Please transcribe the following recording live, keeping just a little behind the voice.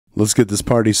let's get this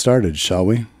party started, shall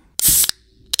we?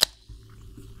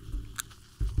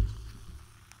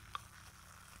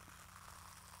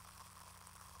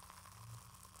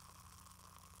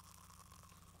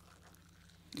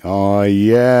 Oh,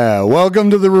 yeah. Welcome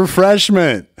to the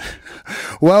refreshment.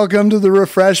 Welcome to the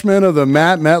refreshment of the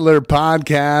Matt Mettler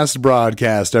podcast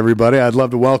broadcast, everybody. I'd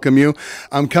love to welcome you.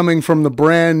 I'm coming from the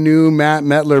brand new Matt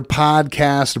Mettler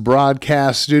podcast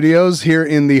broadcast studios here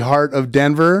in the heart of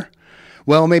Denver.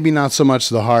 Well, maybe not so much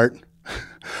the heart.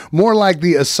 More like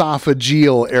the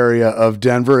esophageal area of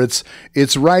Denver.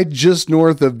 It's right just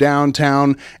north of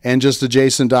downtown and just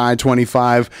adjacent to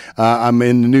I-25. I'm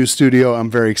in the new studio. I'm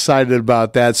very excited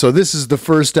about that. So this is the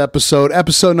first episode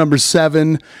number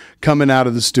 7, coming out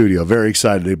of the studio. Very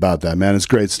excited about that, man. It's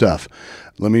great stuff.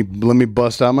 Let me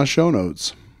bust out my show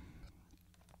notes.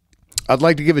 I'd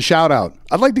like to give a shout out.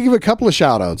 I'd like to give a couple of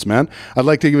shout outs, man. I'd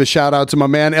like to give a shout out to my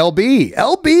man LB.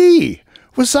 LB!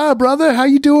 What's up, brother? How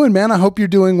you doing, man? I hope you're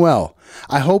doing well.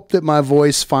 I hope that my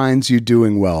voice finds you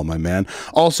doing well, my man.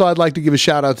 Also, I'd like to give a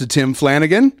shout out to Tim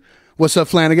Flanagan. What's up,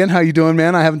 Flanagan? How you doing,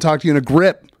 man? I haven't talked to you in a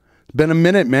grip. Been a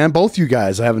minute, man. Both you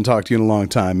guys, I haven't talked to you in a long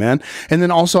time, man. And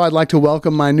then also, I'd like to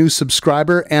welcome my new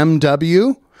subscriber,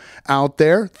 MW, out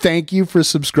there. Thank you for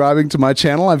subscribing to my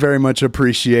channel. I very much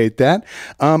appreciate that.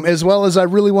 As well as I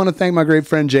really want to thank my great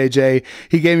friend JJ.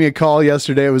 He gave me a call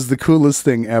yesterday. It was the coolest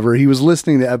thing ever. He was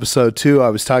listening to episode 2. I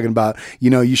was talking about,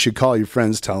 you should call your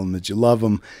friends, tell them that you love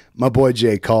them. My boy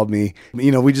Jay called me.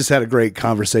 We just had a great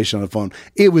conversation on the phone.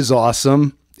 It was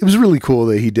awesome. It was really cool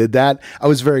that he did that. I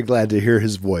was very glad to hear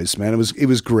his voice, man. It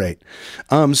was great.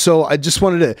 So I just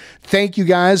wanted to thank you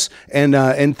guys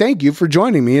and thank you for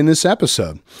joining me in this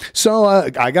episode. So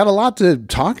I got a lot to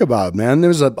talk about, man.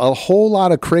 There's a whole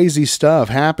lot of crazy stuff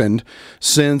happened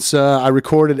since I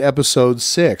recorded episode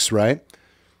 6, right?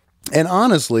 And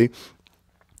honestly,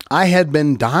 I had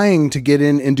been dying to get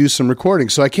in and do some recording.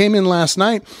 So I came in last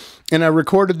night and I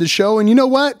recorded the show. And you know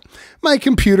what? My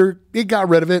computer, it got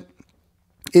rid of it.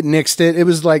 It nixed it. It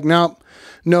was like, nope,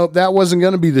 that wasn't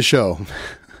going to be the show.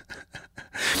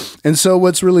 And so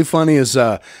what's really funny is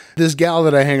this gal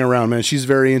that I hang around, man, she's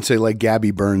very into like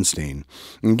Gabby Bernstein.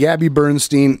 And Gabby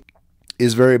Bernstein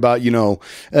is very about,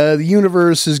 the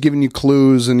universe is giving you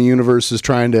clues and the universe is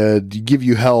trying to give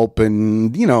you help.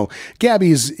 And,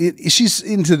 she's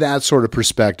into that sort of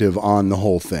perspective on the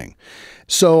whole thing.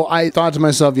 So I thought to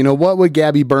myself, what would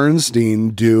Gabby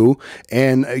Bernstein do?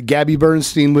 And Gabby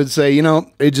Bernstein would say,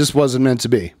 it just wasn't meant to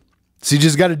be. So you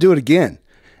just got to do it again.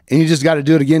 And you just got to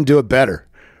do it again, do it better.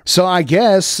 So I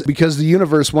guess because the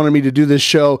universe wanted me to do this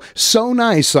show so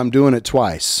nice, I'm doing it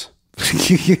twice.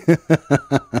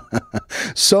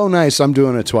 So nice, I'm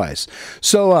doing it twice.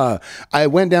 So I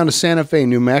went down to Santa Fe,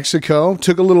 New Mexico,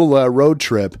 took a little road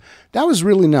trip. That was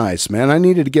really nice, man. I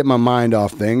needed to get my mind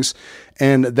off things.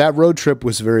 And that road trip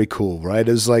was very cool, right?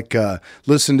 It was like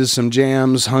listened to some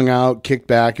jams, hung out, kicked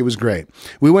back. It was great.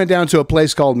 We went down to a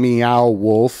place called Meow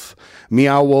Wolf.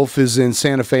 Meow Wolf is in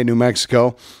Santa Fe, New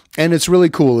Mexico. And it's really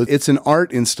cool. It's an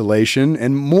art installation.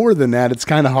 And more than that, it's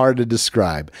kind of hard to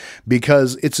describe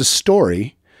because it's a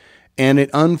story and it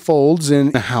unfolds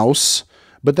in a house.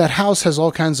 But that house has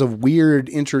all kinds of weird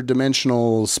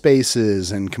interdimensional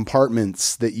spaces and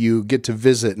compartments that you get to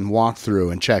visit and walk through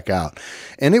and check out.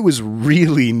 And it was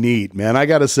really neat, man. I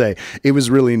got to say, it was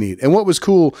really neat. And what was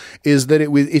cool is that it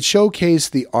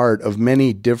showcased the art of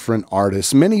many different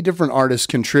artists. Many different artists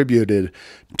contributed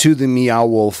to the Meow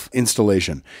Wolf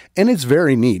installation. And it's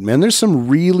very neat, man. There's some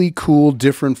really cool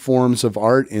different forms of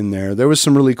art in there. There was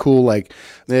some really cool, like,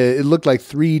 it looked like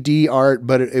 3D art,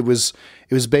 but it was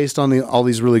based on all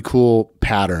these really cool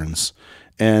patterns.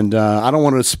 And I don't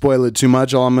want to spoil it too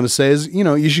much. All I'm going to say is,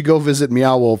 you should go visit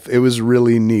Meow Wolf. It was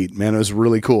really neat, man. It was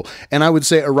really cool. And I would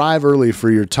say arrive early for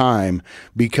your time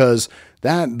because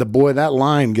that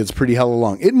line gets pretty hella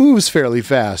long. It moves fairly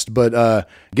fast, but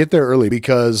get there early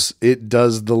because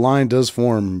the line does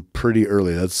form pretty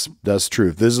early. That's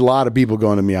true. There's a lot of people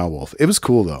going to Meow Wolf. It was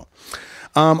cool though.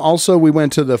 Also, we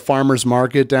went to the farmer's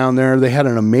market down there. They had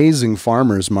an amazing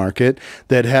farmer's market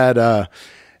that had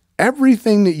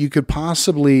everything that you could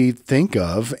possibly think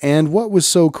of. And what was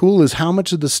so cool is how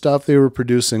much of the stuff they were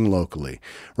producing locally,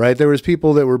 right? There was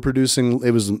people that were producing, it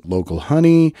was local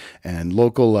honey and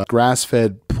local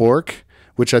grass-fed pork,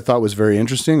 which I thought was very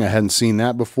interesting. I hadn't seen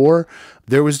that before.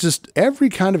 There was just every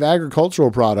kind of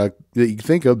agricultural product that you could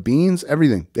think of, beans,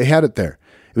 everything. They had it there.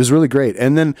 It was really great.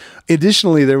 And then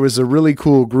additionally, there was a really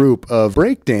cool group of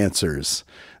break dancers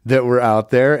that were out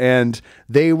there, and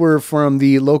they were from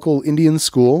the local Indian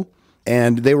school.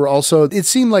 And they were also, it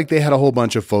seemed like they had a whole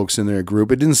bunch of folks in their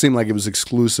group. It didn't seem like it was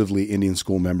exclusively Indian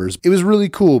school members. It was really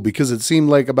cool because it seemed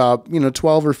like about,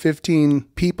 12 or 15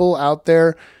 people out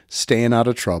there staying out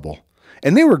of trouble.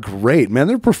 And they were great, man.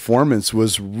 Their performance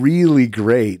was really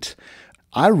great.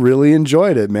 I really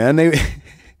enjoyed it, man.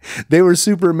 They were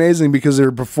super amazing because they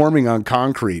were performing on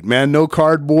concrete, man. No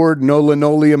cardboard, no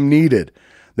linoleum needed.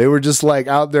 They were just like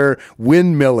out there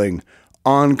windmilling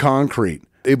on concrete.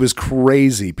 It was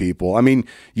crazy, people. I mean,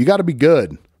 you got to be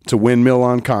good to windmill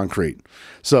on concrete.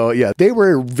 So yeah, they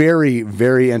were very,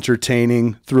 very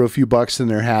entertaining. Threw a few bucks in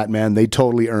their hat, man. They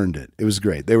totally earned it. It was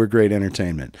great. They were great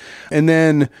entertainment. And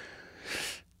then,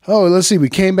 let's see, we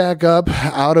came back up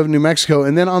out of New Mexico.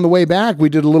 And then on the way back, we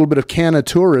did a little bit of Canna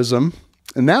Tourism.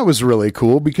 And that was really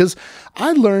cool because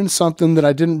I learned something that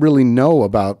I didn't really know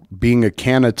about being a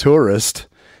Canna tourist.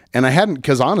 And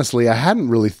because honestly, I hadn't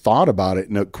really thought about it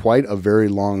in quite a very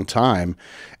long time.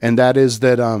 And that is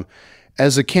that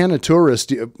as a Canna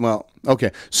tourist,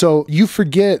 so you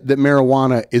forget that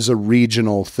marijuana is a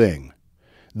regional thing.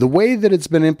 The way that it's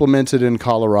been implemented in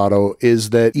Colorado is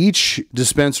that each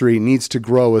dispensary needs to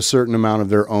grow a certain amount of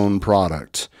their own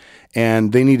product.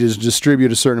 And they need to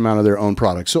distribute a certain amount of their own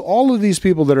product. So all of these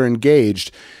people that are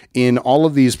engaged in all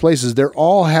of these places, they're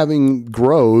all having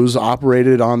grows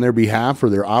operated on their behalf, or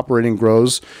they're operating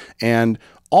grows. And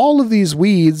all of these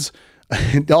weeds,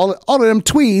 all of them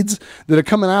tweeds that are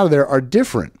coming out of there are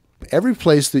different. Every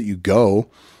place that you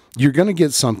go, you're going to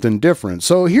get something different.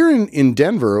 So here in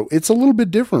Denver, it's a little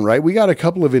bit different, right? We got a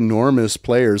couple of enormous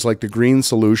players like the Green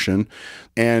Solution,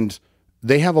 and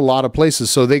they have a lot of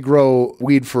places. So they grow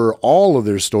weed for all of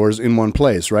their stores in one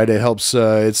place, right? It helps,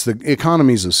 it's the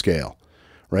economies of scale,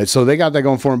 right? So they got that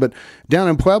going for them. But down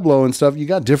in Pueblo and stuff, you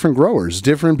got different growers,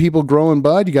 different people growing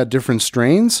bud. You got different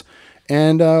strains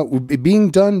and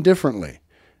being done differently.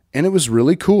 And it was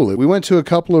really cool. We went to a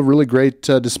couple of really great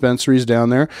dispensaries down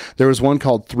there. There was one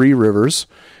called Three Rivers,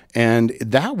 and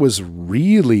that was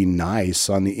really nice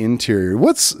on the interior.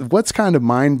 What's kind of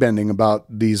mind-bending about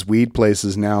these weed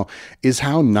places now is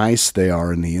how nice they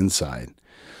are in the inside.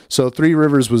 So Three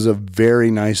Rivers was a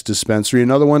very nice dispensary.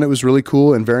 Another one that was really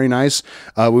cool and very nice,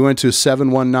 we went to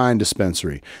 719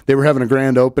 dispensary. They were having a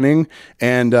grand opening,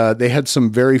 and they had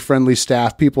some very friendly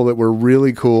staff, people that were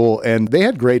really cool, and they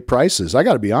had great prices. I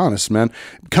got to be honest, man.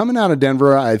 Coming out of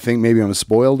Denver, I think maybe I'm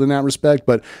spoiled in that respect,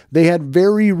 but they had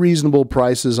very reasonable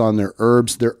prices on their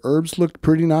herbs. Their herbs looked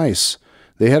pretty nice.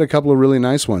 They had a couple of really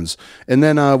nice ones. And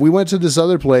then we went to this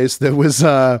other place that was,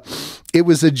 it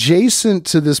was adjacent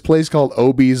to this place called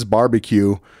Obie's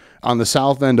Barbecue on the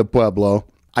south end of Pueblo.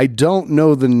 I don't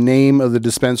know the name of the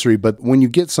dispensary, but when you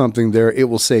get something there, it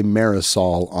will say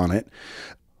Marisol on it.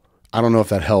 I don't know if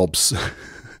that helps.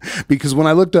 Because when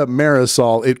I looked up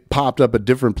Marisol, it popped up a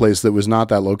different place that was not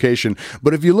that location.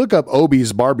 But if you look up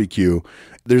Obie's Barbecue,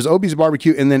 there's Obie's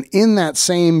Barbecue, and then in that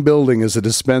same building is a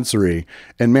dispensary.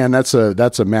 And man, that's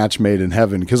a match made in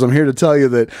heaven, because I'm here to tell you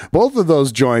that both of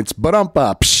those joints,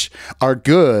 are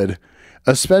good,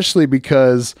 especially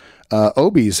because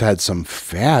Obie's had some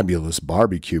fabulous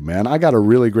barbecue, man. I got a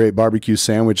really great barbecue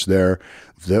sandwich there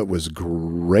that was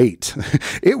great.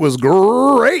 It was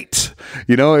great.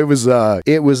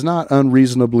 It was not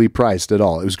unreasonably priced at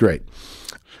all. It was great.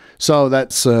 So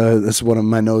that's one of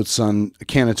my notes on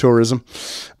Canna Tourism.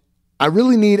 I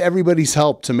really need everybody's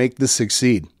help to make this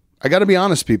succeed. I got to be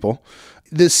honest, people.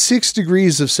 The 6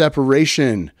 degrees of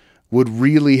separation would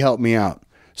really help me out.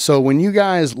 So when you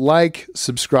guys like,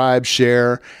 subscribe,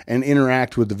 share, and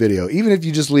interact with the video, even if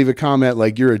you just leave a comment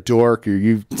like you're a dork or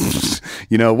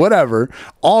whatever,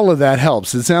 all of that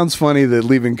helps. It sounds funny that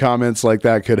leaving comments like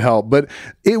that could help, but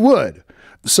it would.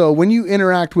 So when you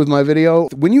interact with my video,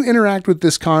 when you interact with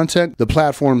this content, the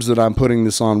platforms that I'm putting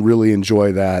this on really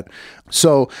enjoy that.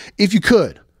 So if you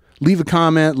could, leave a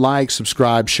comment, like,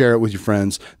 subscribe, share it with your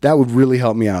friends. That would really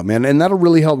help me out, man. And that'll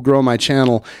really help grow my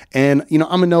channel. And,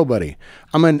 I'm a nobody.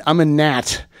 I'm a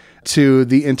gnat to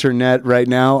the internet right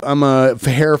now. I'm a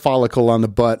hair follicle on the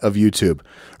butt of YouTube.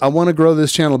 I want to grow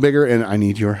this channel bigger, and I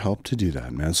need your help to do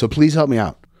that, man. So please help me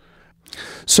out.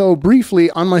 So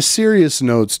briefly, on my serious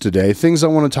notes today, things I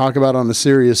want to talk about on a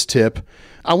serious tip.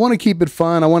 I want to keep it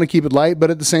fun. I want to keep it light,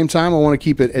 but at the same time, I want to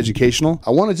keep it educational. I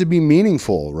want it to be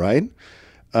meaningful, right?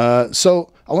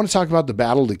 So I want to talk about the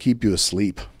battle to keep you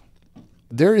asleep.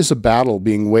 There is a battle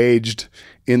being waged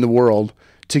in the world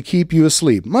to keep you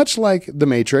asleep, much like the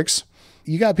Matrix.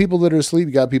 You got people that are asleep,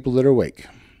 you got people that are awake,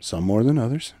 some more than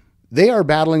others. They are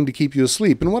battling to keep you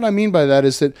asleep. And what I mean by that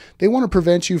is that they want to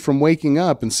prevent you from waking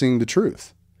up and seeing the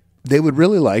truth. They would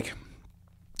really like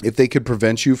if they could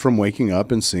prevent you from waking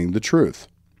up and seeing the truth.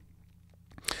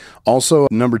 Also,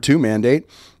 number 2 mandate,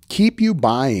 keep you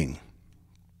buying.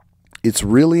 It's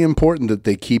really important that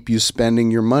they keep you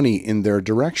spending your money in their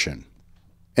direction.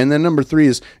 And then number 3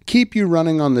 is keep you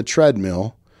running on the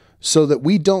treadmill so that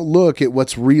we don't look at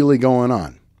what's really going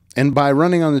on. And by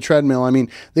running on the treadmill, I mean,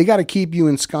 they got to keep you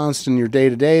ensconced in your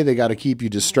day-to-day. They got to keep you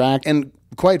distracted. And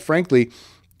quite frankly,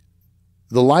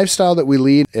 the lifestyle that we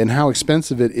lead and how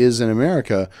expensive it is in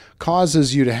America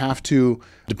causes you to have to,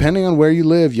 depending on where you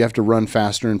live, you have to run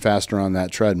faster and faster on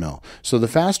that treadmill. So the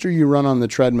faster you run on the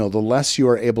treadmill, the less you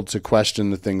are able to question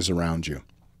the things around you.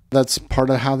 That's part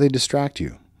of how they distract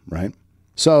you, right?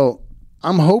 So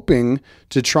I'm hoping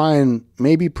to try and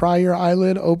maybe pry your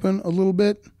eyelid open a little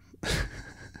bit.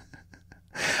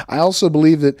 I also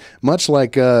believe that much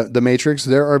like the Matrix,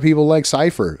 there are people like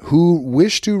Cypher who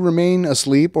wish to remain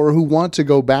asleep or who want to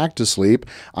go back to sleep.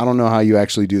 I don't know how you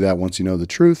actually do that once you know the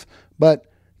truth, but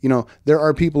there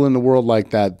are people in the world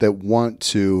like that that want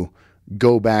to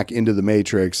go back into the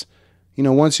Matrix.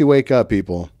 Once you wake up,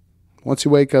 people, once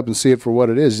you wake up and see it for what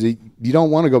it is, you don't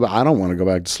want to go back. I don't want to go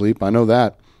back to sleep. I know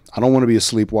that. I don't want to be a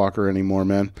sleepwalker anymore,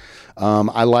 man.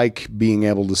 I like being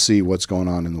able to see what's going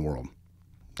on in the world.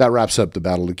 That wraps up the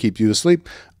battle to keep you asleep.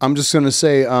 I'm just going to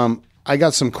say I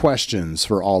got some questions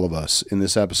for all of us in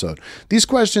this episode. These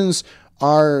questions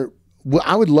are,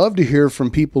 I would love to hear from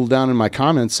people down in my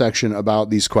comments section about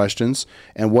these questions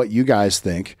and what you guys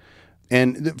think.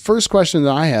 And the first question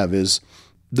that I have is,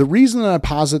 the reason that I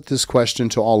posit this question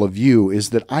to all of you is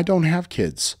that I don't have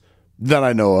kids that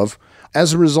I know of.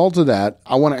 As a result of that,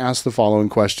 I want to ask the following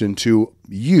question to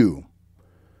you.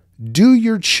 Do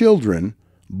your children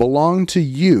belong to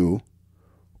you,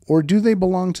 or do they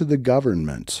belong to the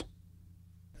government?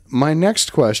 My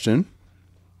next question,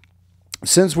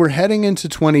 since we're heading into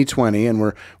 2020 and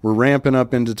we're ramping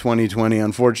up into 2020,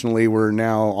 unfortunately, we're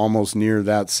now almost near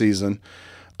that season.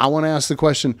 I want to ask the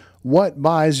question, what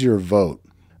buys your vote?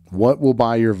 What will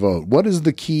buy your vote? What is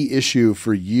the key issue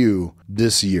for you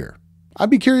this year? I'd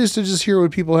be curious to just hear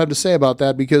what people have to say about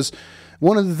that, because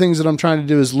one of the things that I'm trying to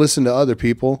do is listen to other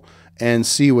people and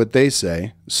see what they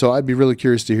say. So I'd be really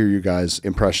curious to hear you guys'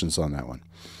 impressions on that one.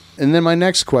 And then my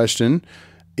next question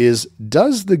is,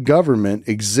 does the government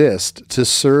exist to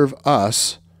serve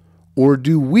us, or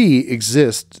do we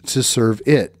exist to serve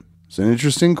it? It's an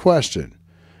interesting question.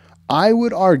 I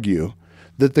would argue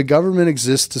that the government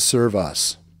exists to serve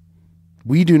us.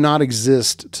 We do not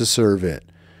exist to serve it.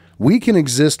 We can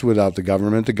exist without the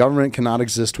government. The government cannot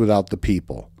exist without the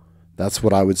people. That's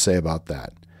what I would say about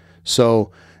that.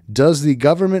 So, does the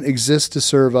government exist to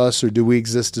serve us, or do we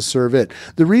exist to serve it?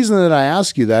 The reason that I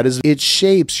ask you that is it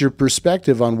shapes your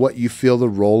perspective on what you feel the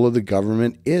role of the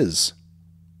government is.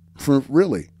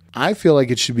 Really, I feel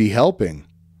like it should be helping,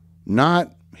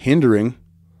 not hindering,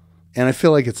 and I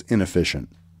feel like it's inefficient.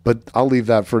 But I'll leave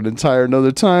that for an entire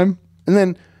another time. And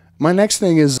then my next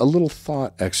thing is a little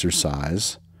thought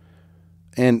exercise.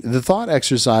 And the thought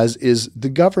exercise is the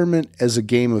government as a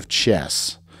game of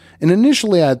chess. And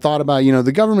initially I had thought about,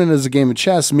 the government as a game of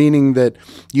chess, meaning that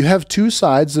you have two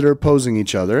sides that are opposing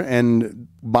each other. And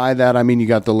by that, I mean you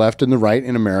got the left and the right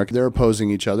in America. They're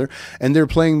opposing each other and they're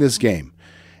playing this game.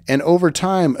 And over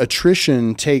time,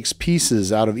 attrition takes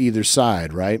pieces out of either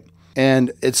side, right?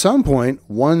 And at some point,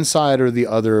 one side or the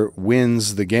other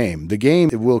wins the game. The game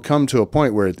will come to a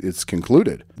point where it's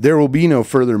concluded. There will be no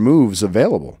further moves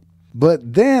available.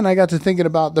 But then I got to thinking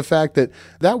about the fact that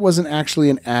that wasn't actually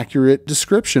an accurate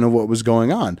description of what was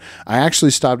going on. I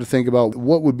actually stopped to think about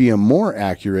what would be a more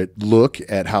accurate look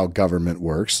at how government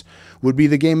works would be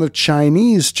the game of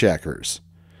Chinese checkers.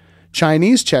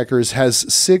 Chinese checkers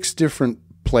has 6 different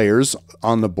players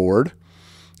on the board,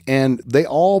 and they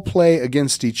all play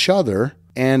against each other.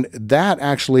 And that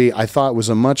actually, I thought, was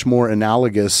a much more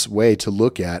analogous way to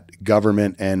look at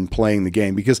government and playing the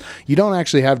game, because you don't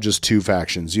actually have just 2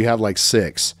 factions. You have like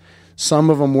 6. Some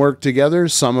of them work together.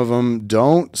 Some of them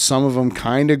don't. Some of them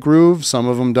kind of groove. Some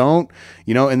of them don't,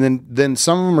 and then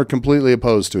some of them are completely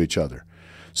opposed to each other.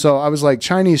 So I was like,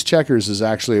 Chinese checkers is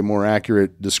actually a more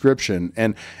accurate description.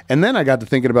 And then I got to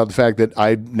thinking about the fact that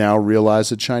I now realize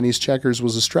that Chinese checkers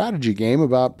was a strategy game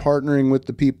about partnering with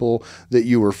the people that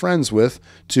you were friends with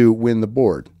to win the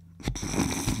board.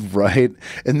 Right?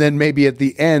 And then maybe at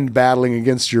the end, battling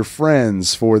against your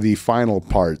friends for the final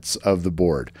parts of the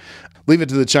board. Leave it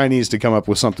to the Chinese to come up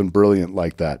with something brilliant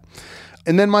like that.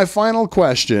 And then my final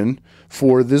question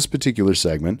for this particular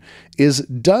segment is,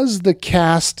 does the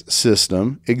caste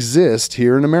system exist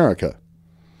here in America?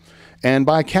 And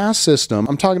by caste system,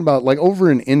 I'm talking about like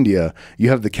over in India, you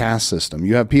have the caste system.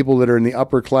 You have people that are in the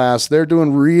upper class. They're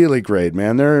doing really great,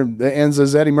 man. The ends,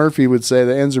 as Eddie Murphy would say,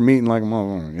 the ends are meeting like,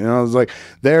 it's like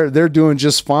they're doing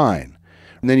just fine.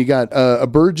 And then you got a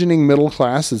burgeoning middle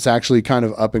class that's actually kind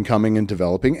of up and coming and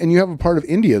developing. And you have a part of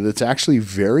India that's actually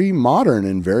very modern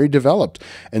and very developed.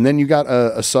 And then you got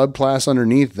a subclass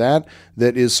underneath that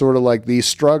is sort of like the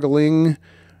struggling,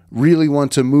 really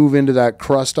want to move into that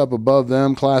crust up above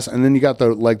them class. And then you got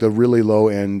the really low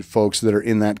end folks that are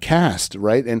in that caste,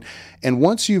 right? And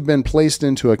once you've been placed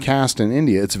into a caste in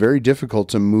India, it's very difficult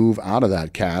to move out of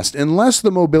that caste unless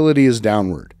the mobility is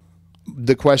downward.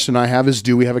 The question I have is,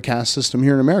 do we have a caste system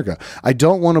here in America? I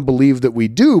don't want to believe that we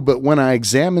do, but when I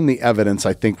examine the evidence,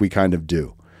 I think we kind of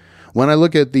do. When I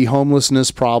look at the homelessness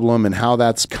problem and how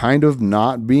that's kind of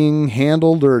not being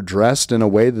handled or addressed in a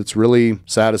way that's really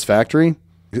satisfactory,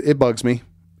 it bugs me.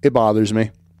 It bothers me.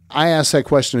 I ask that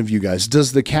question of you guys.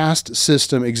 Does the caste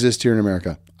system exist here in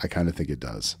America? I kind of think it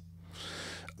does.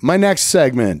 My next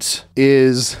segment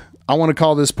is, I want to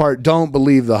call this part, Don't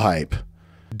Believe the Hype.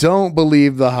 Don't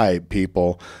believe the hype,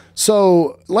 people.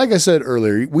 So, like I said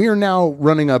earlier, we are now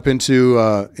running up into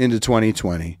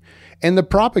 2020, and the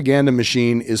propaganda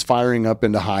machine is firing up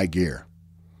into high gear.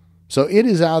 So it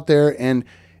is out there, and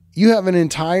you have an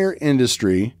entire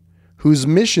industry whose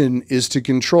mission is to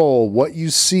control what you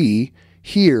see,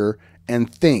 hear,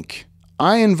 and think.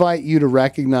 I invite you to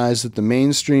recognize that the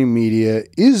mainstream media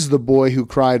is the boy who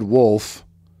cried wolf,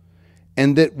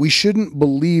 and that we shouldn't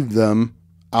believe them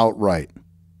outright.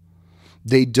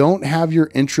 They don't have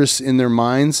your interests in their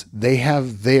minds. They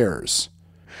have theirs.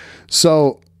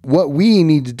 So what we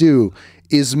need to do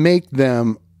is make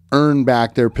them earn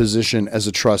back their position as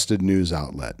a trusted news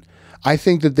outlet. I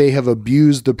think that they have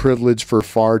abused the privilege for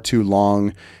far too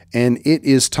long, and it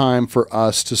is time for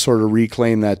us to sort of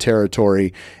reclaim that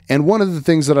territory. And one of the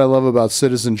things that I love about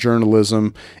citizen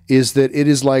journalism is that it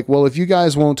is like, well, if you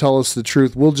guys won't tell us the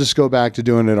truth, we'll just go back to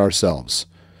doing it ourselves.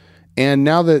 And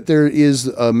now that there is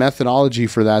a methodology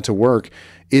for that to work,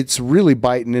 it's really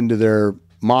biting into their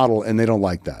model, and they don't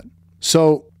like that.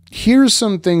 So here's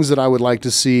some things that I would like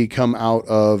to see come out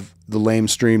of the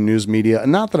lamestream news media.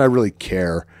 And not that I really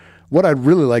care. What I'd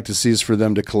really like to see is for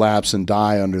them to collapse and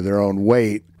die under their own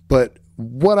weight. But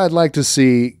what I'd like to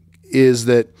see is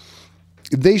that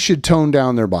they should tone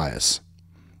down their bias.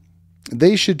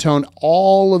 They should tone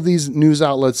all of these news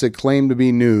outlets that claim to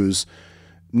be news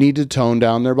need to tone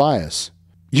down their bias.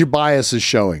 Your bias is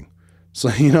showing. So,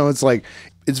 it's like,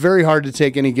 it's very hard to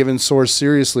take any given source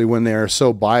seriously when they are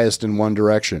so biased in one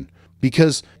direction,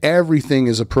 because everything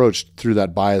is approached through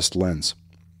that biased lens.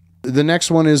 The next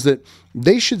one is that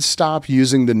they should stop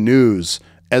using the news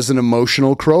as an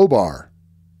emotional crowbar,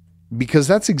 because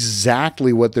that's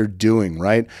exactly what they're doing,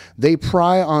 right? They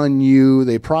pry on you,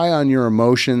 they pry on your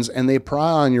emotions, and they pry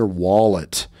on your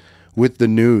wallet with the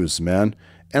news, man.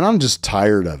 And I'm just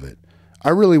tired of it. I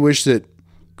really wish that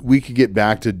we could get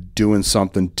back to doing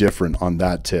something different on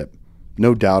that tip.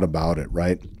 No doubt about it,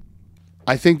 right?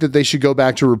 I think that they should go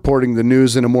back to reporting the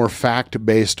news in a more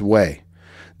fact-based way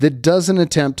that doesn't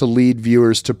attempt to lead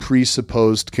viewers to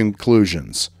presupposed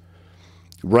conclusions,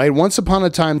 right? Once upon a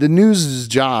time, the news's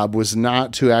job was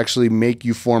not to actually make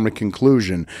you form a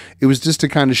conclusion. It was just to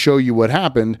kind of show you what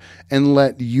happened and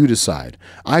let you decide.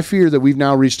 I fear that we've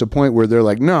now reached a point where they're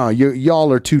like, no,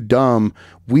 y'all are too dumb.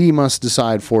 We must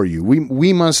decide for you.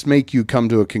 We must make you come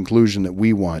to a conclusion that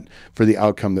we want for the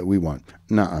outcome that we want.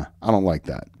 Nuh-uh, I don't like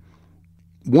that.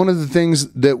 One of the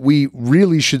things that we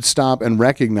really should stop and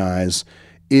recognize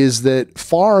is that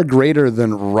far greater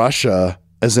than Russia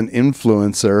as an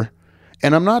influencer,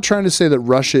 and I'm not trying to say that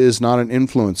Russia is not an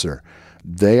influencer.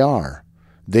 They are.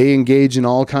 They engage in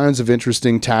all kinds of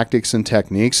interesting tactics and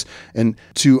techniques. And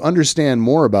to understand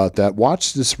more about that,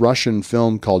 watch this Russian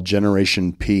film called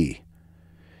Generation P.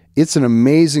 It's an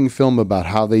amazing film about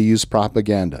how they use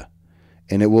propaganda.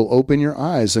 And it will open your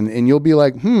eyes. And you'll be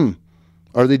like,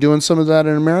 are they doing some of that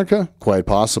in America? Quite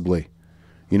possibly.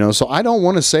 So I don't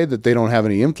want to say that they don't have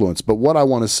any influence, but what I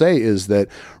want to say is that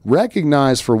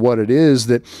recognize for what it is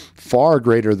that far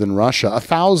greater than Russia,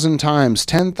 1,000 times,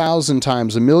 10,000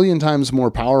 times, 1,000,000 times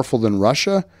more powerful than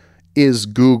Russia is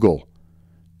Google,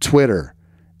 Twitter,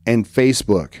 and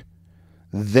Facebook.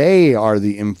 They are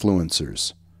the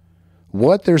influencers.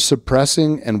 What they're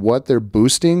suppressing and what they're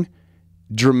boosting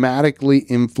dramatically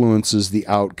influences the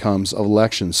outcomes of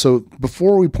elections. So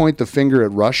before we point the finger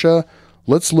at Russia,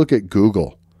 let's look at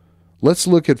Google. Let's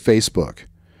look at Facebook,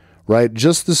 right?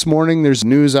 Just this morning, there's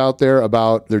news out there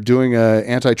about they're doing an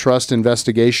antitrust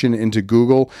investigation into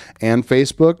Google and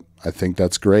Facebook. I think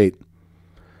that's great.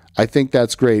 I think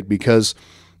that's great because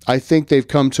I think they've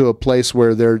come to a place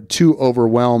where they're too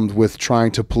overwhelmed with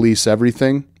trying to police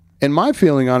everything. And my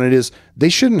feeling on it is they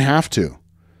shouldn't have to.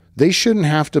 They shouldn't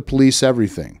have to police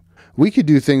everything. We could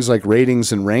do things like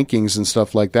ratings and rankings and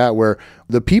stuff like that, where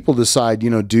the people decide,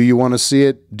 do you want to see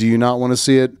it? Do you not want to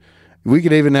see it? We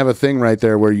could even have a thing right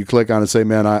there where you click on it and say,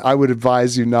 man, I would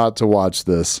advise you not to watch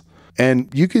this. And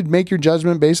you could make your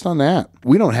judgment based on that.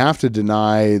 We don't have to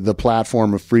deny the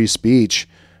platform of free speech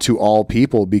to all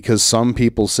people because some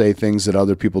people say things that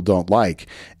other people don't like.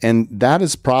 And that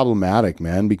is problematic,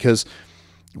 man, because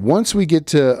once we get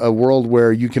to a world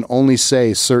where you can only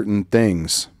say certain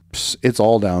things, it's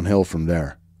all downhill from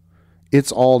there.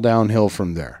 It's all downhill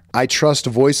from there. I trust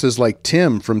voices like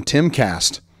Tim from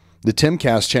Timcast, the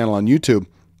Timcast channel on YouTube,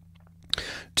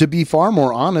 to be far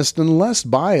more honest and less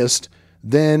biased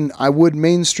than I would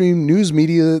mainstream news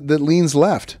media that leans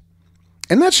left.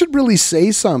 And that should really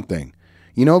say something,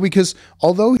 because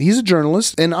although he's a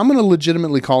journalist, and I'm going to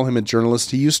legitimately call him a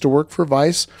journalist, he used to work for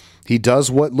Vice. He does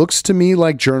what looks to me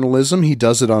like journalism. He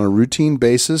does it on a routine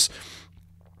basis.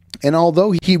 And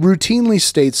although he routinely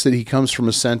states that he comes from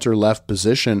a center-left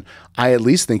position, I at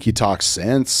least think he talks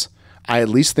sense. I at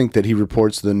least think that he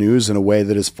reports the news in a way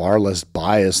that is far less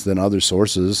biased than other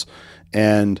sources.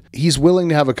 And he's willing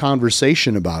to have a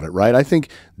conversation about it, right? I think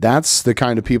that's the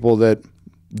kind of people that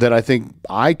I think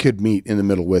I could meet in the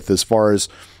middle with, as far as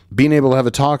being able to have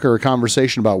a talk or a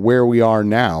conversation about where we are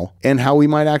now and how we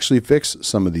might actually fix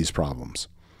some of these problems.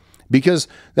 Because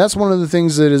that's one of the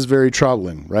things that is very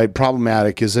troubling, right?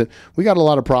 Problematic is that we got a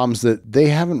lot of problems that they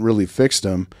haven't really fixed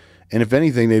them. And if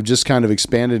anything, they've just kind of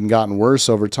expanded and gotten worse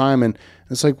over time. And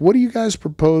it's like, what do you guys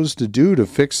propose to do to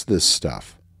fix this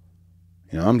stuff?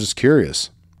 I'm just curious.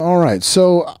 All right.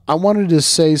 So I wanted to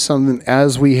say something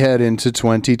as we head into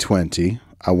 2020.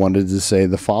 I wanted to say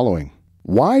the following.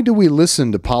 Why do we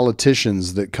listen to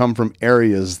politicians that come from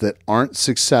areas that aren't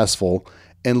successful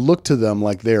and look to them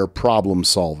like they are problem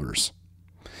solvers?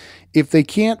 If they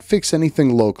can't fix anything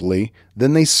locally,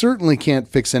 then they certainly can't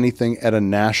fix anything at a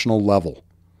national level.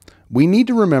 We need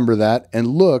to remember that and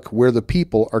look where the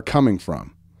people are coming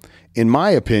from. In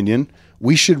my opinion,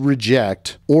 we should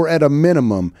reject, or at a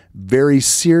minimum, very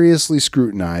seriously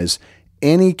scrutinize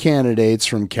any candidates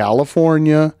from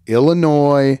California,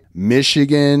 Illinois,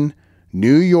 Michigan,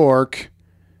 New York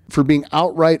for being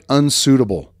outright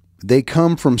unsuitable. They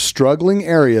come from struggling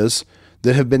areas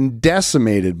that have been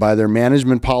decimated by their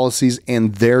management policies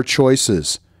and their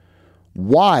choices.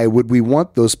 Why would we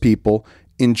want those people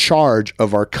in charge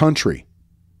of our country?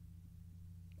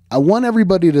 I want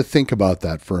everybody to think about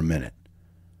that for a minute,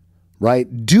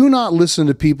 right? Do not listen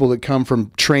to people that come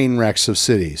from train wrecks of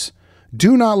cities.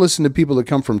 Do not listen to people that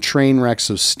come from train wrecks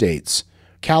of states.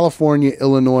 California,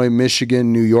 Illinois,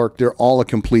 Michigan, New York, they're all a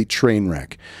complete train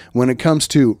wreck. When it comes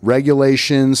to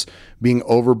regulations being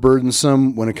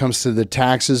overburdensome, when it comes to the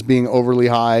taxes being overly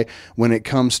high, when it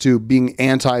comes to being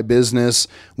anti-business,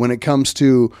 when it comes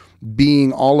to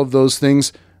being all of those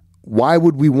things, why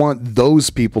would we want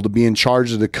those people to be in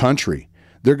charge of the country?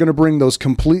 They're going to bring those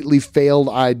completely failed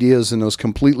ideas and those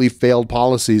completely failed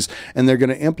policies, and they're going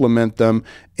to implement them,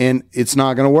 and it's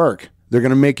not going to work. They're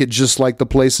going to make it just like the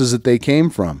places that they came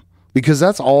from, because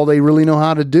that's all they really know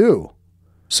how to do.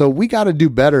 So we got to do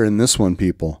better in this one,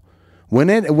 people. When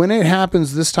it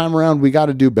happens this time around, we got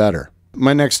to do better.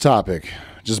 My next topic,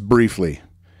 just briefly,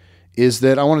 is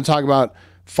that I want to talk about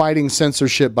fighting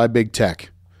censorship by big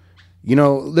tech.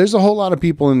 There's a whole lot of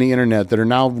people in the internet that are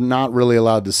now not really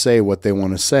allowed to say what they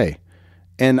want to say.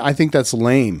 And I think that's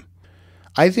lame.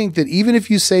 I think that even if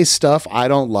you say stuff I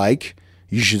don't like,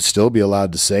 you should still be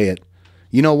allowed to say it.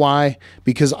 You know why?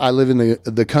 Because I live in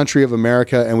the country of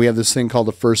America, and we have this thing called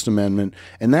the First Amendment,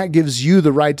 and that gives you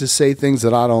the right to say things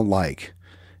that I don't like.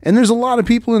 And there's a lot of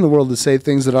people in the world that say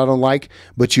things that I don't like,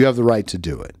 but you have the right to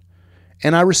do it.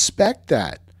 And I respect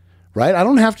that, right? I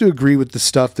don't have to agree with the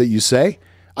stuff that you say.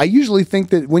 I usually think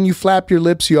that when you flap your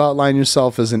lips, you outline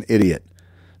yourself as an idiot.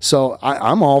 So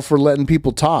I'm all for letting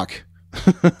people talk.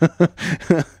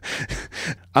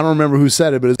 I don't remember who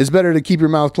said it, but it's better to keep your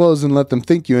mouth closed and let them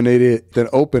think you an idiot than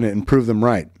open it and prove them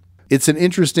right. It's an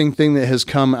interesting thing that has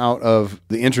come out of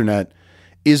the internet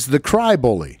is the cry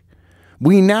bully.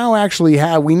 We now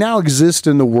exist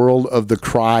in the world of the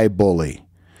cry bully.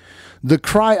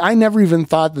 I never even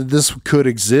thought that this could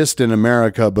exist in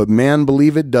America, but man,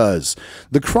 believe it does.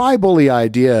 The cry bully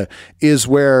idea is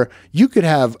where you could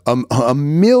have a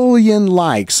million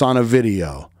likes on a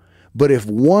video, but if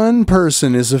one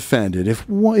person is offended,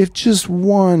 if just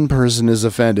one person is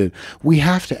offended, we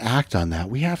have to act on that.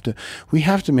 We have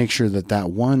to make sure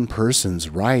that one person's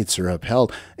rights are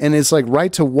upheld. And it's like,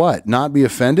 right to what? Not be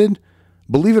offended?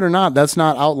 Believe it or not, that's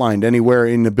not outlined anywhere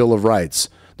in the Bill of Rights.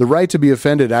 The right to be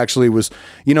offended actually was,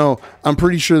 I'm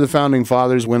pretty sure the founding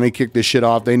fathers, when they kicked this shit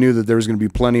off, they knew that there was going to be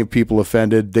plenty of people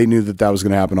offended. They knew that that was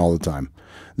going to happen all the time.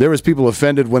 There was people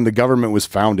offended when the government was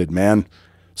founded, man.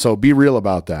 So be real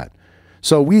about that.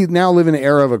 So we now live in an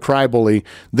era of a crybaby.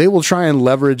 They will try and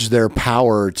leverage their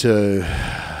power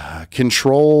to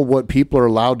control what people are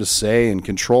allowed to say and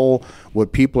control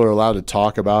what people are allowed to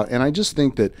talk about. And I just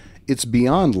think that it's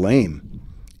beyond lame.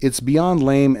 It's beyond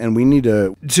lame, and we need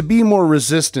to be more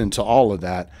resistant to all of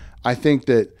that. I think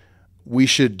that we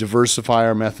should diversify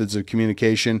our methods of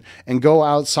communication and go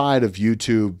outside of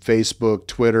YouTube, Facebook,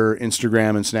 Twitter,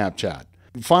 Instagram, and Snapchat.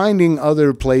 Finding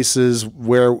other places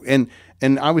where, and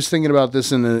I was thinking about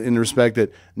this in the respect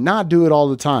that not do it all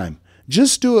the time.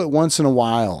 Just do it once in a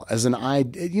while as an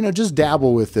idea, just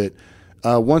dabble with it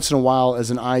once in a while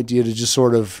as an idea to just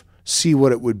sort of see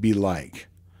what it would be like.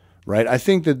 Right? I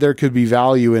think that there could be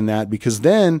value in that, because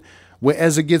then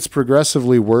as it gets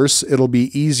progressively worse, it'll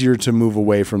be easier to move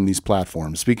away from these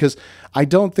platforms, because I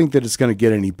don't think that it's going to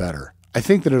get any better. I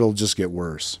think that it'll just get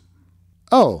worse.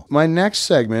 Oh, my next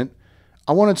segment,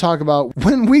 I want to talk about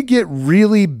when we get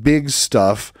really big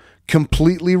stuff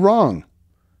completely wrong.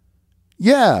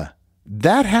 Yeah,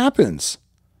 that happens.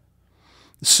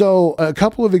 So a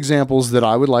couple of examples that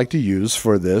I would like to use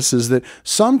for this is that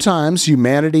sometimes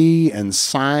humanity and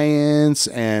science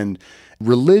and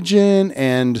religion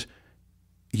and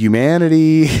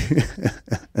humanity,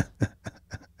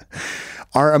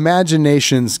 our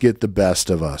imaginations get the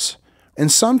best of us.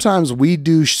 And sometimes we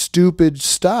do stupid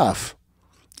stuff.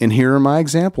 And here are my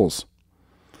examples.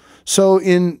 So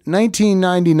in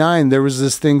 1999, there was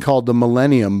this thing called the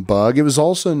Millennium Bug. It was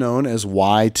also known as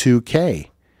Y2K.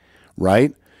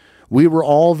 Right? We were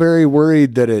all very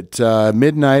worried that at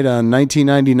midnight on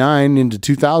 1999 into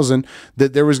 2000,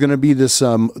 that there was going to be this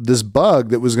bug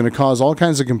that was going to cause all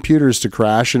kinds of computers to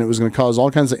crash, and it was going to cause all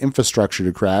kinds of infrastructure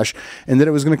to crash, and that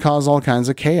it was going to cause all kinds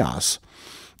of chaos.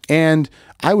 And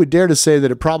I would dare to say that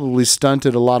it probably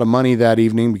stunted a lot of money that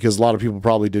evening, because a lot of people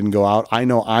probably didn't go out. I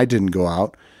know I didn't go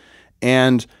out.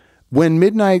 And when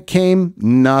midnight came,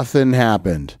 nothing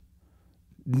happened.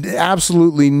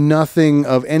 Absolutely nothing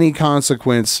of any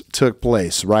consequence took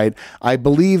place, right? I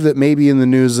believe that maybe in the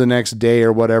news the next day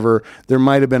or whatever, there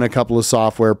might have been a couple of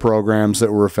software programs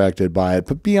that were affected by it.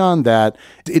 But beyond that,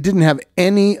 it didn't have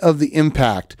any of the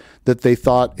impact that they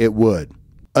thought it would.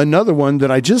 Another one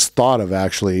that I just thought of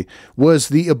actually was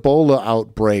the Ebola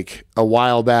outbreak a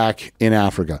while back in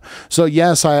Africa. So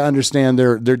yes, I understand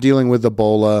they're dealing with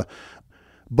Ebola,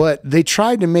 but they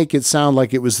tried to make it sound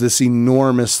like it was this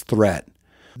enormous threat.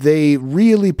 They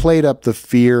really played up the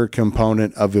fear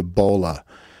component of Ebola,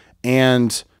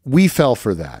 and we fell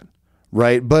for that,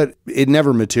 right? But it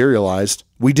never materialized.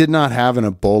 We did not have an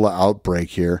Ebola outbreak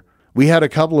here. We had a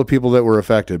couple of people that were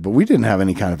affected, but we didn't have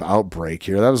any kind of outbreak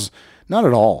here. That was not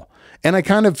at all. And I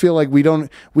kind of feel like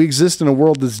we exist in a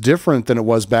world that's different than it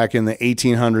was back in the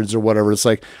 1800s or whatever. It's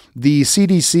like the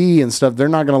CDC and stuff, they're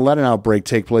not going to let an outbreak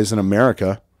take place in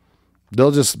America.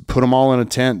 They'll just put them all in a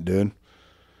tent, dude.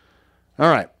 All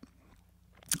right.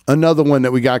 Another one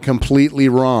that we got completely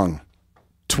wrong,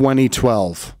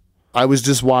 2012. I was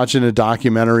just watching a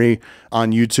documentary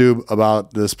on YouTube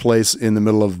about this place in the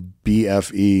middle of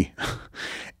BFE,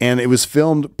 and it was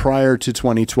filmed prior to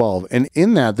 2012. And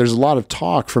in that, there's a lot of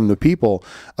talk from the people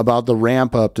about the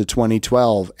ramp up to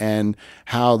 2012 and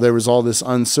how there was all this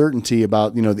uncertainty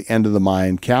about, the end of the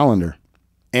Mayan calendar.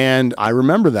 And I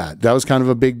remember that. That was kind of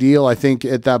a big deal. I think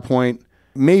at that point,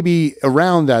 maybe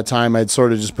around that time, I'd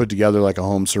sort of just put together like a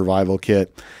home survival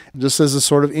kit, just as a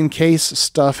sort of in case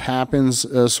stuff happens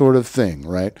sort of thing,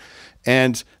 right?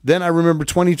 And then I remember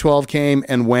 2012 came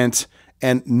and went,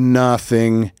 and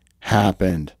nothing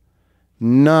happened.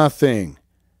 Nothing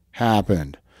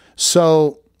happened.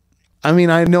 So, I mean,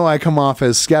 I know I come off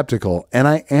as skeptical, and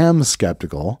I am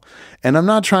skeptical, and I'm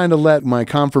not trying to let my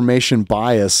confirmation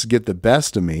bias get the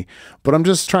best of me, but I'm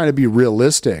just trying to be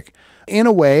realistic. In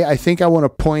a way, I think I want to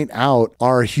point out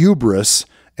our hubris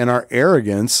and our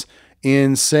arrogance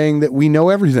in saying that we know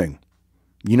everything,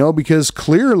 because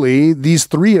clearly these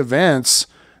three events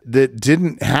that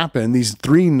didn't happen, these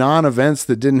three non-events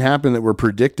that didn't happen that were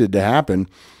predicted to happen,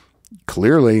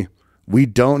 clearly we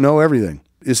don't know everything.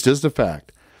 It's just a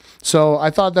fact. So I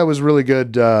thought that was really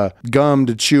good gum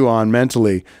to chew on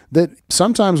mentally, that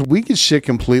sometimes we get shit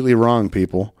completely wrong,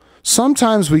 people.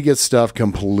 Sometimes we get stuff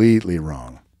completely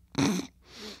wrong.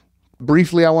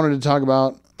 Briefly, I wanted to talk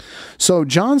about, so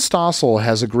John Stossel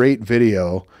has a great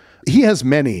video. He has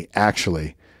many,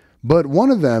 actually, but one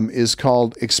of them is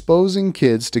called Exposing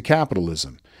Kids to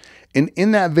Capitalism. And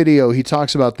in that video, he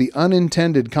talks about the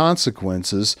unintended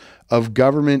consequences of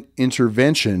government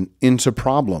intervention into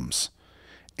problems.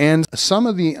 And some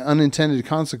of the unintended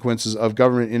consequences of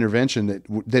government intervention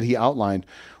that he outlined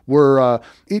were,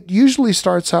 it usually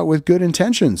starts out with good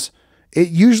intentions. It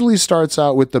usually starts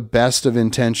out with the best of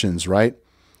intentions, right?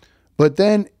 But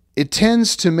then it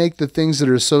tends to make the things that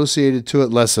are associated to it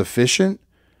less efficient.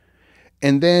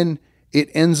 And then it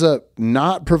ends up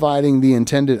not providing the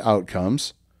intended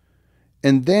outcomes.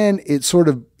 And then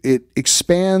it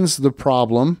expands the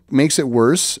problem, makes it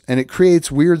worse, and it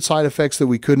creates weird side effects that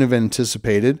we couldn't have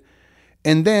anticipated.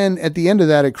 And then at the end of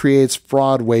that, it creates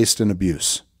fraud, waste, and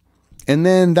abuse. And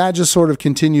then that just sort of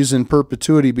continues in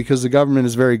perpetuity because the government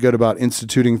is very good about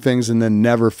instituting things and then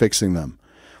never fixing them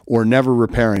or never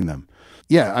repairing them.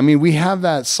 Yeah, I mean, we have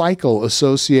that cycle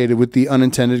associated with the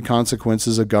unintended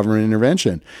consequences of government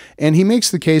intervention. And he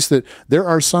makes the case that there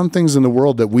are some things in the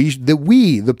world that we,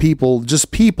 the people,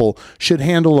 just people, should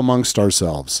handle amongst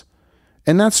ourselves.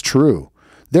 And that's true.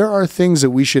 There are things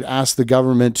that we should ask the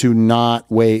government to not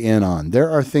weigh in on. There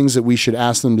are things that we should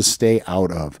ask them to stay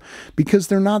out of because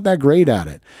they're not that great at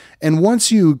it. And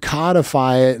once you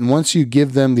codify it and once you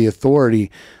give them the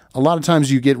authority, a lot of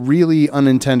times you get really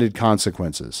unintended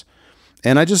consequences.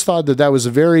 And I just thought that was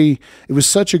it was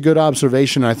such a good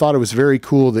observation. I thought it was very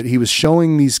cool that he was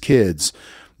showing these kids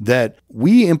that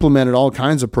we implemented all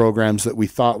kinds of programs that we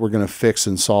thought were going to fix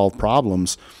and solve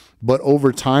problems. But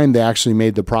over time, they actually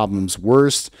made the problems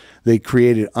worse. They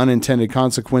created unintended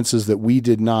consequences that we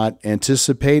did not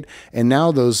anticipate. And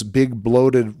now those big,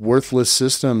 bloated, worthless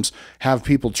systems have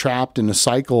people trapped in a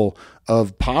cycle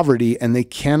of poverty and they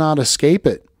cannot escape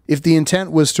it. If the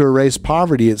intent was to erase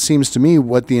poverty, it seems to me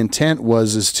what the intent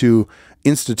is to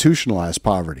institutionalize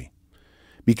poverty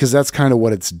because that's kind of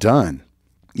what it's done.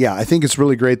 Yeah, I think it's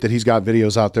really great that he's got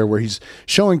videos out there where he's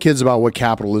showing kids about what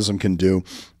capitalism can do.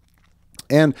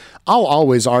 And I'll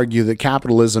always argue that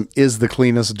capitalism is the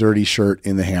cleanest dirty shirt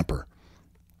in the hamper,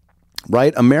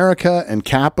 right? America and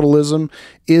capitalism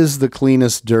is the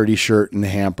cleanest dirty shirt in the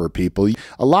hamper, people.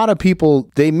 A lot of people,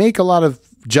 they make a lot of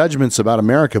judgments about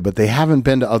America, but they haven't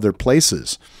been to other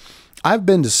places. I've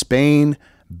been to Spain,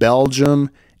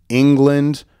 Belgium,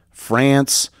 England,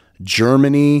 France,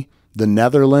 Germany, the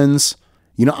Netherlands.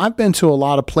 You know, I've been to a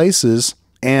lot of places,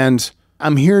 and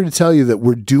I'm here to tell you that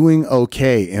we're doing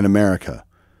okay in America.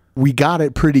 We got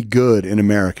it pretty good in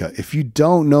America. If you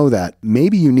don't know that,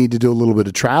 maybe you need to do a little bit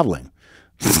of traveling.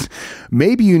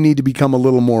 Maybe you need to become a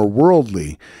little more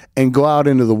worldly and go out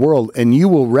into the world, and you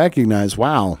will recognize,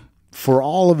 wow, for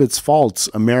all of its faults,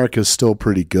 America's still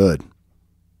pretty good.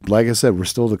 Like I said, we're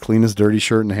still the cleanest dirty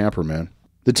shirt in the hamper, man.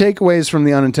 The takeaways from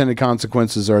the unintended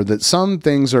consequences are that some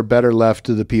things are better left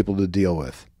to the people to deal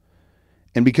with.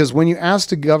 And because when you ask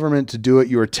the government to do it,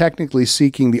 you are technically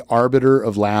seeking the arbiter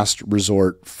of last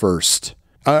resort first.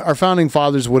 Our founding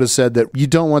fathers would have said that you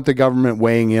don't want the government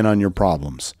weighing in on your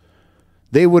problems.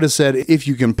 They would have said, if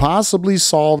you can possibly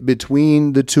solve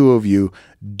between the two of you,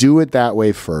 do it that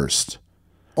way first.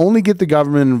 Only get the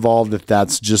government involved if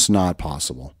that's just not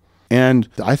possible. And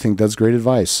I think that's great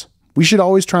advice. We should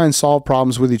always try and solve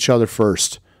problems with each other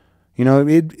first. You know,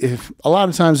 if a lot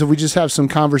of times if we just have some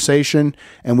conversation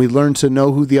and we learn to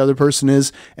know who the other person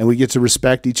is and we get to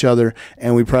respect each other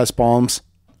and we press palms,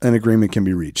 an agreement can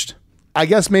be reached. I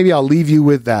guess maybe I'll leave you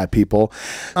with that, people.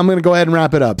 I'm going to go ahead and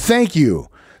wrap it up. Thank you.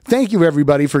 Thank you,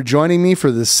 everybody, for joining me for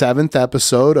the 7th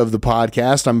episode of the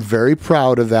podcast. I'm very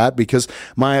proud of that because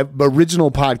my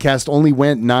original podcast only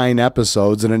went 9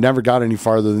 episodes and it never got any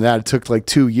farther than that. It took like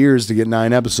 2 years to get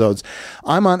 9 episodes.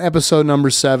 I'm on episode number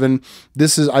 7.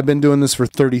 I've been doing this for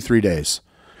 33 days.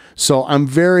 So I'm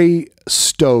very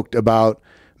stoked about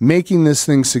making this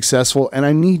thing successful, and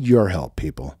I need your help,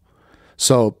 people.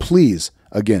 So please,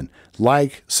 again,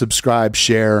 like, subscribe,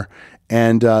 share,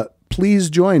 and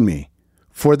please join me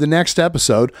for the next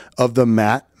episode of the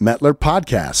Matt Mettler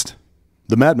Podcast.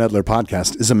 The Matt Mettler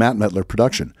Podcast is a Matt Mettler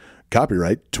production.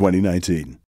 Copyright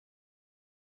 2019.